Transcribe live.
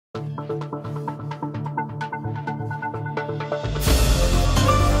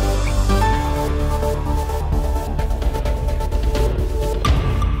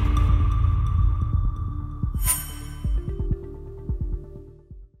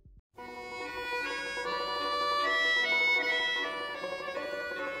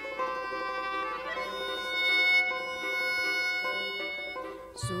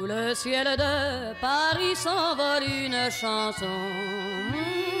Sous le ciel de Paris s'envole une chanson.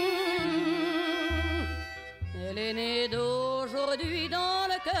 Elle est née d'aujourd'hui dans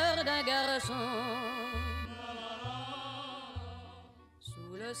le cœur d'un garçon.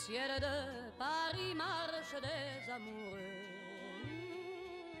 Sous le ciel de Paris marchent des amoureux.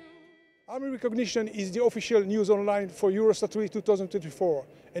 Army recognition is the official news online for Eurosatory 2024.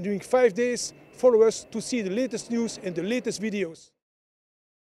 And during 5 days, follow us to see the latest news and the latest videos.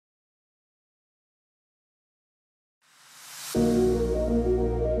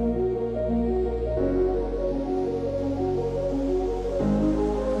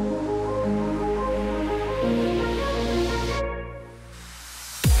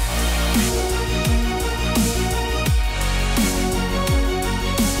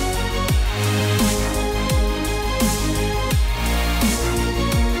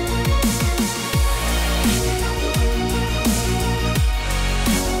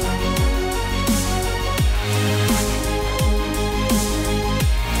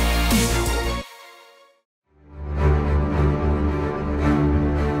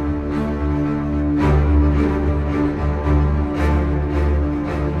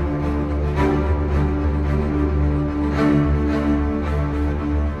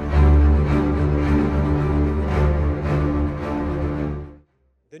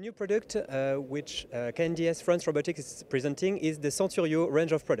 The new product which KNDS France Robotics is presenting is the Centurio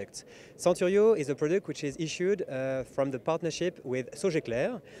range of products. Centurio is a product which is issued from the partnership with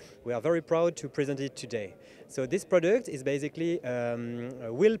Leclerc. We are very proud to present it today. So this product is basically a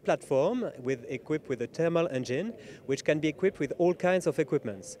wheel platform equipped with a thermal engine, which can be equipped with all kinds of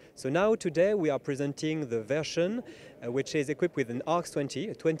equipments. So now today we are presenting the version which is equipped with an ARX-20,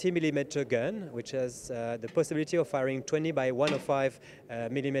 a 20mm gun, which has the possibility of firing 20 by 105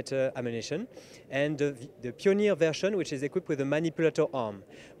 mm ammunition, and the Pioneer version, which is equipped with a manipulator arm,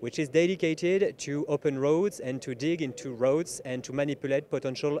 which is dedicated to open roads and to dig into roads and to manipulate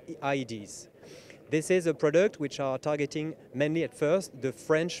potential IEDs. This is a product which are targeting mainly at first the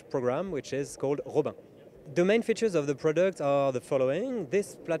French program, which is called Robin. The main features of the product are the following.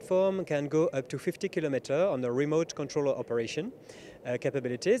 This platform can go up to 50 km on a remote controller operation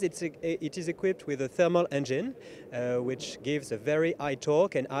capabilities. It is equipped with a thermal engine, which gives a very high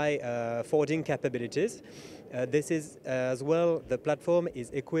torque and high forwarding capabilities. This is as well, the platform is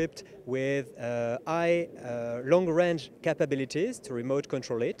equipped with high long-range capabilities to remote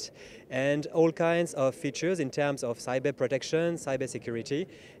control it, and all kinds of features in terms of cyber protection, cyber security,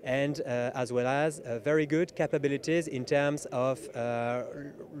 and as well as very good capabilities in terms of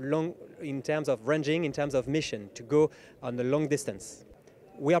ranging, in terms of mission to go on a long distance.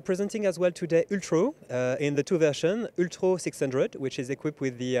 We are presenting as well today ULTRO in the two versions, ULTRO 600, which is equipped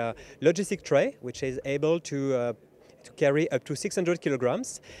with the logistic tray, which is able to carry up to 600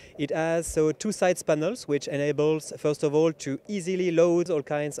 kilograms. It has two side panels, which enables, first of all, to easily load all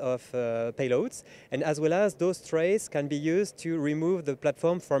kinds of payloads, and as well as those trays can be used to remove the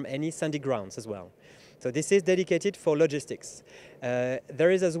platform from any sandy grounds as well. So this is dedicated for logistics. There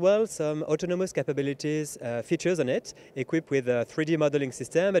is as well some autonomous capabilities, features on it, equipped with a 3D modeling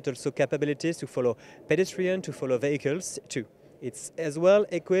system, but also capabilities to follow pedestrian, to follow vehicles too. It's as well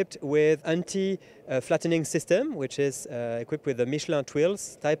equipped with anti-flattening system, which is equipped with the Michelin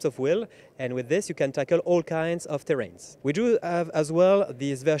wheels, types of wheel, and with this you can tackle all kinds of terrains. We do have as well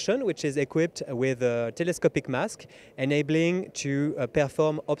this version, which is equipped with a telescopic mask, enabling to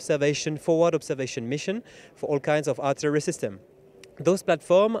perform forward observation mission for all kinds of artillery system. Those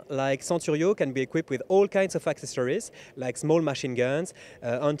platforms, like Centurio, can be equipped with all kinds of accessories, like small machine guns,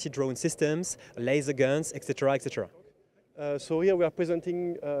 anti-drone systems, laser guns, etc., etc. So here we are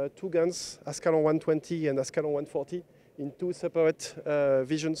presenting two guns, Ascalon 120 and Ascalon 140, in two separate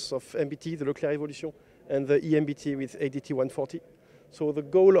visions of MBT, the Leclerc Evolution, and the EMBT with ADT 140. So the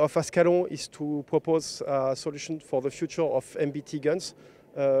goal of Ascalon is to propose a solution for the future of MBT guns.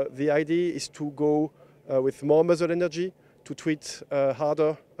 The idea is to go with more muzzle energy, to treat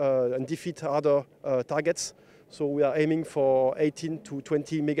harder and defeat harder targets. So we are aiming for 18 to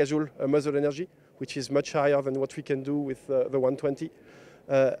 20 megajoule muzzle energy, which is much higher than what we can do with the 120.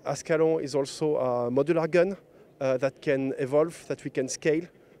 Ascalon is also a modular gun that can evolve, that we can scale.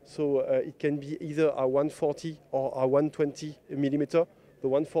 So it can be either a 140 or a 120 millimeter. The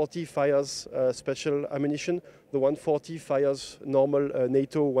 140 fires special ammunition. The 140 fires normal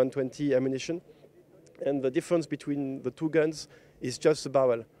NATO 120 ammunition. And the difference between the two guns is just the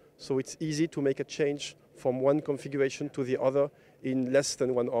barrel. So it's easy to make a change from one configuration to the other in less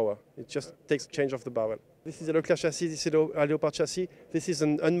than 1 hour. It just takes change of the barrel. This is a Leclerc chassis, this is a Leopard chassis. This is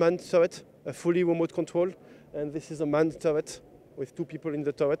an unmanned turret, fully remote controlled, and this is a manned turret with 2 people in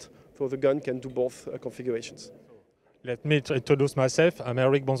the turret, so the gun can do both configurations. Let me introduce myself. I'm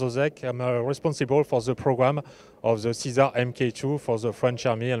Eric Bonzozek. I'm responsible for the program of the Caesar Mk2 for the French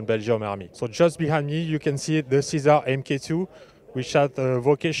Army and Belgium Army. So just behind me you can see the Caesar Mk2, which has a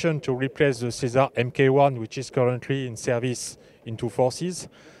vocation to replace the Caesar Mk1, which is currently in service in 2 forces.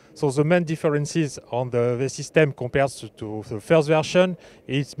 So the main differences on the system compared to the first version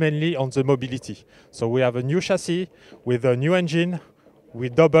is mainly on the mobility. So we have a new chassis with a new engine. We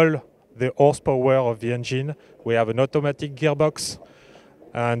double the horsepower of the engine. We have an automatic gearbox,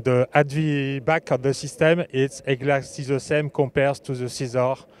 and at the back of the system it's exactly the same compared to the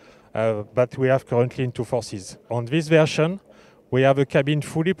Caesar that we have currently in 2 forces. On this version we have a cabin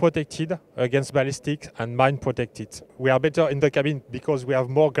fully protected against ballistics and mine protected. We are better in the cabin because we have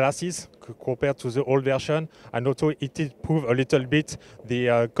more glasses compared to the old version, and also it improves a little bit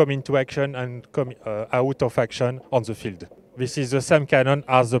the come into action and come out of action on the field. This is the same cannon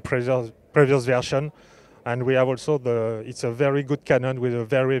as the previous version, and we have also it's a very good cannon with a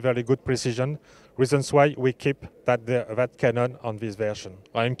very good precision. Reasons why we keep that cannon on this version.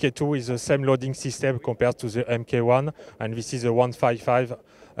 Our Mk2 is the same loading system compared to the Mk1, and this is a 155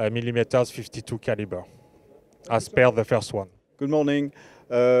 mm 52 caliber, as per the first one. Good morning.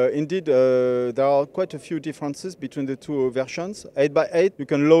 Indeed, there are quite a few differences between the 2 versions. 8x8, you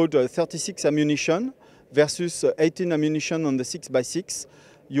can load 36 ammunition versus 18 ammunition on the 6x6.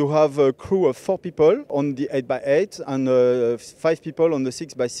 You have a crew of 4 people on the 8x8 and 5 people on the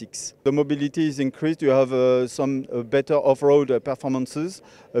 6x6. The mobility is increased. You have some better off-road performances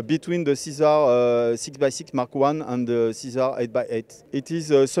between the Caesar 6x6 Mk1 and the Caesar 8x8. It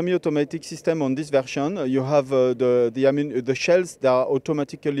is a semi-automatic system on this version. You have the shells that are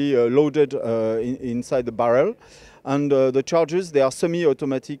automatically loaded inside the barrel. And the charges, they are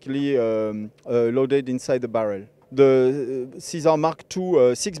semi-automatically loaded inside the barrel. The Caesar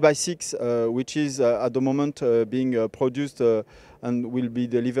Mk2 6x6, which is at the moment being produced and will be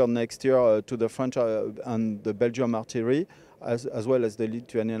delivered next year to the French and the Belgium artillery, as well as the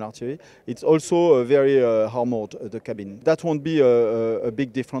Lithuanian artillery. It's also very armored, the cabin. That won't be a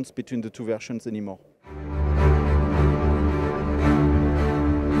big difference between the 2 versions anymore.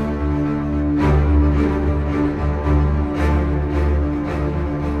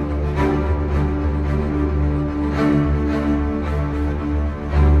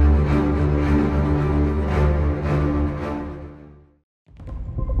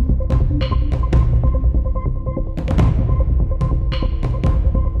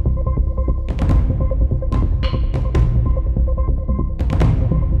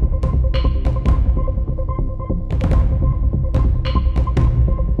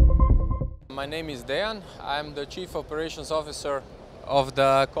 My name is Dejan. I'm the Chief Operations Officer of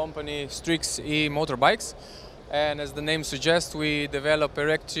the company Strix Motorbikes. And as the name suggests, we develop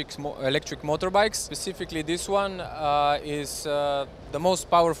electric motorbikes. Specifically, this one is the most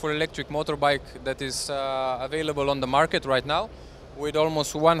powerful electric motorbike that is available on the market right now, with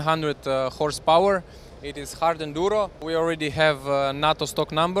almost 100 horsepower. It is hard enduro. We already have a NATO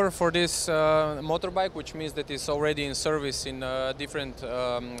stock number for this motorbike, which means that it's already in service in different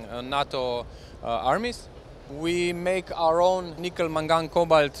NATO armies. We make our own nickel mangan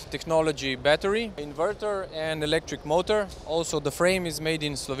cobalt technology battery, inverter and electric motor. Also the frame is made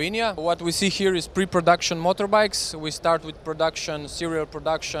in Slovenia. What we see here is pre-production motorbikes. We start with production, serial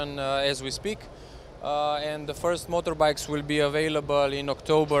production as we speak. And the first motorbikes will be available in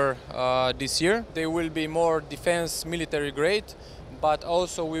October this year. They will be more defense military grade, but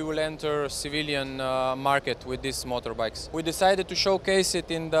also we will enter civilian market with these motorbikes. We decided to showcase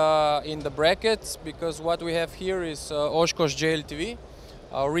it in the brackets because what we have here is Oshkosh JLTV,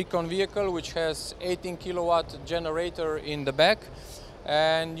 a recon vehicle which has 18 kilowatt generator in the back,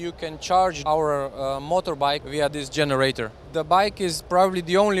 and you can charge our motorbike via this generator. The bike is probably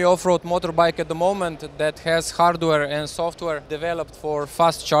the only off-road motorbike at the moment that has hardware and software developed for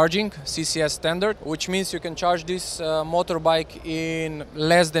fast charging, CCS standard, which means you can charge this motorbike in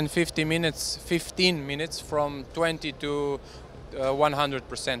less than 15 minutes from 20 to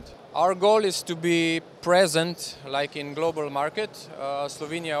 100%. Our goal is to be present like in global market.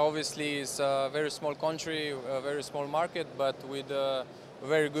 Slovenia obviously is a very small country, a very small market, but with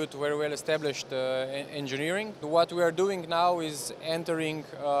very good, very well established engineering. What we are doing now is entering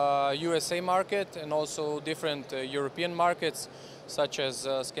USA market and also different European markets such as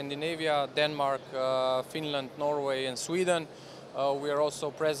Scandinavia, Denmark, Finland, Norway and Sweden. We are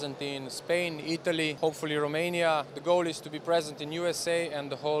also present in Spain, Italy, hopefully Romania. The goal is to be present in USA and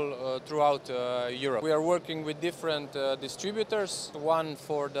the whole throughout Europe. We are working with different distributors, one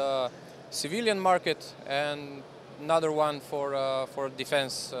for the civilian market and another one for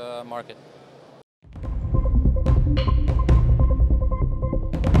defense market.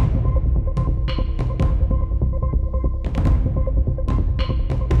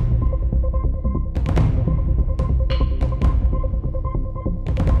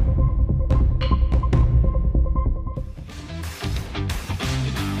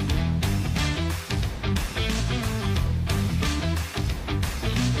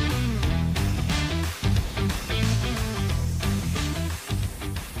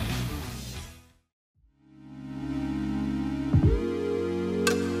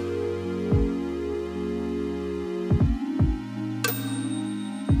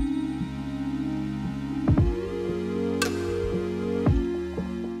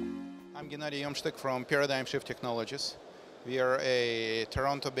 From Paradigm Shift Technologies. We are a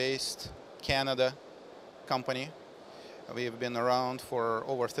Toronto-based Canada company. We've been around for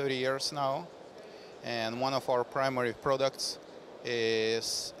over 30 years now, and one of our primary products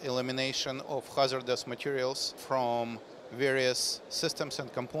is elimination of hazardous materials from various systems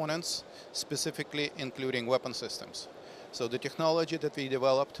and components, specifically including weapon systems. So the technology that we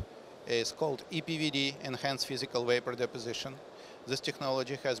developed is called EPVD, Enhanced Physical Vapor Deposition. This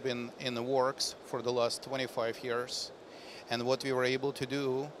technology has been in the works for the last 25 years. And what we were able to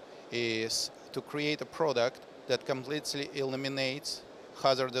do is to create a product that completely eliminates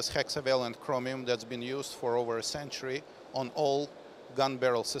hazardous hexavalent chromium that's been used for over a century on all gun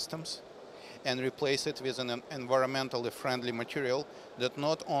barrel systems, and replace it with an environmentally friendly material that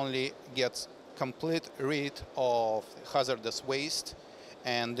not only gets complete rid of hazardous waste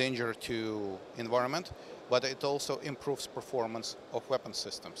and danger to environment, but it also improves performance of weapon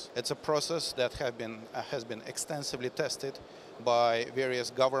systems. It's a process that has been extensively tested by various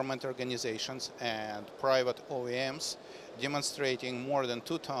government organizations and private OEMs, demonstrating more than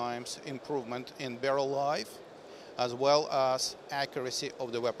 2 times improvement in barrel life, as well as accuracy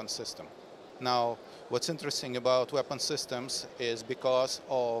of the weapon system. Now, what's interesting about weapon systems is because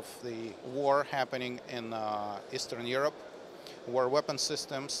of the war happening in Eastern Europe, where weapon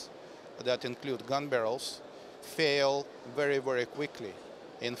systems that include gun barrels fail very, very quickly.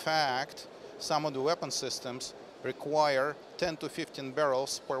 In fact, some of the weapon systems require 10 to 15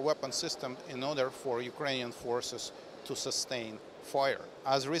 barrels per weapon system in order for Ukrainian forces to sustain fire.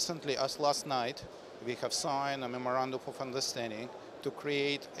 As recently as last night, we have signed a memorandum of understanding to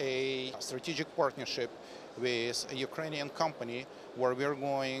create a strategic partnership with a Ukrainian company where we're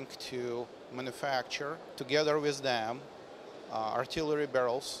going to manufacture, together with them, artillery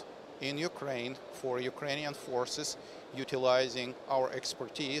barrels in Ukraine for Ukrainian forces, utilizing our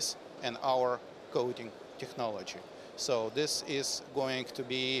expertise and our coating technology. So this is going to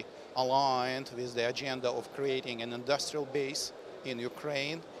be aligned with the agenda of creating an industrial base in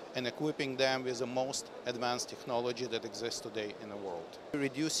Ukraine and equipping them with the most advanced technology that exists today in the world.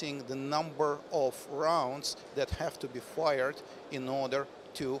 Reducing the number of rounds that have to be fired in order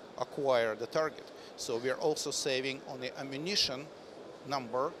to acquire the target. So we are also saving on the ammunition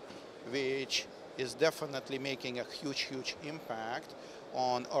number, which is definitely making a huge impact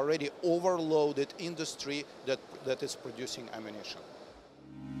on already overloaded industry that is producing ammunition.